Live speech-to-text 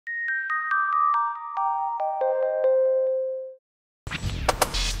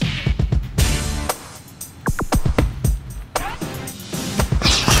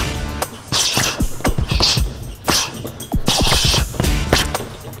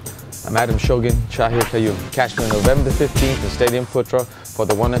I'm Adam Shogun, Chahir Qayyum. Catch me on November the 15th in Stadium Putra for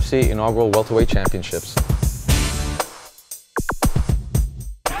the ONE FC inaugural Welterweight Championships.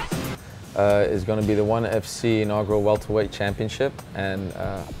 Is going to be the ONE FC inaugural Welterweight Championship, and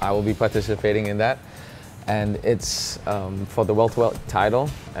I will be participating in that. And it's for the welterweight title,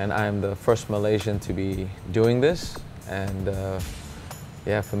 and I'm the first Malaysian to be doing this. And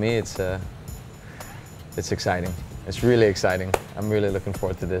yeah, for me, it's exciting. It's really exciting. I'm really looking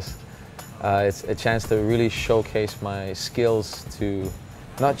forward to this. It's a chance to really showcase my skills to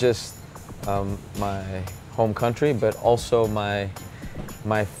not just my home country, but also my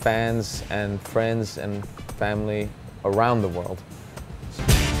fans and friends and family around the world.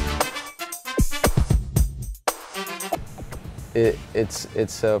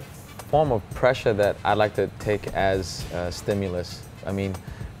 It's a form of pressure that I like to take as stimulus. I mean,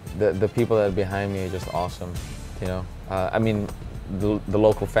 the people that are behind me are just awesome, you know. I mean, the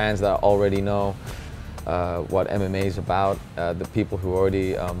local fans that already know what MMA is about, the people who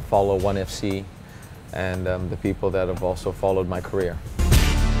already follow ONE FC, and the people that have also followed my career.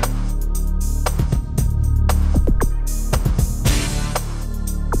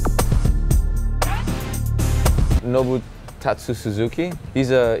 Nobutatsu Suzuki,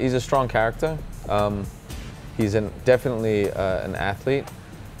 he's a strong character. He's definitely an athlete.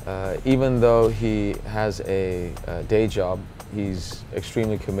 Even though he has a day job, he's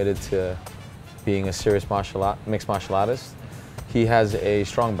extremely committed to being a serious mixed martial artist. He has a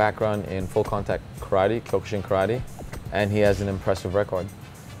strong background in full contact karate, Kyokushin karate, and he has an impressive record.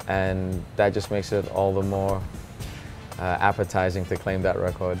 And that just makes it all the more appetizing to claim that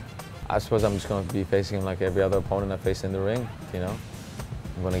record. I suppose I'm just going to be facing him like every other opponent I face in the ring, you know.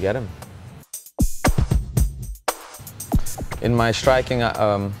 I'm going to get him. In my striking,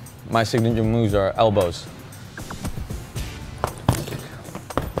 my signature moves are elbows.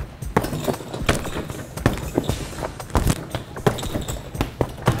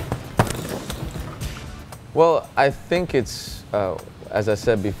 Well, I think it's, as I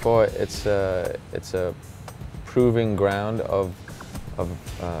said before, it's a proving ground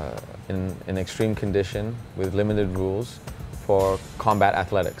in extreme condition with limited rules for combat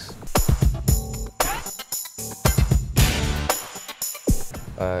athletics.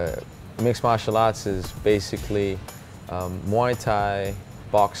 Mixed martial arts is basically Muay Thai,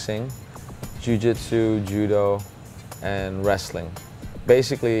 boxing, Jiu-Jitsu, Judo, and wrestling.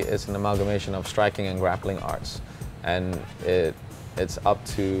 Basically, it's an amalgamation of striking and grappling arts, and it's up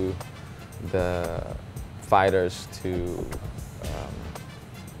to the fighters to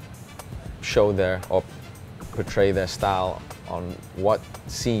show or portray their style on what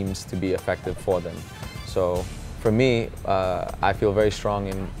seems to be effective for them. So for me, I feel very strong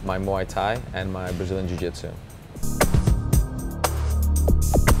in my Muay Thai and my Brazilian Jiu-Jitsu.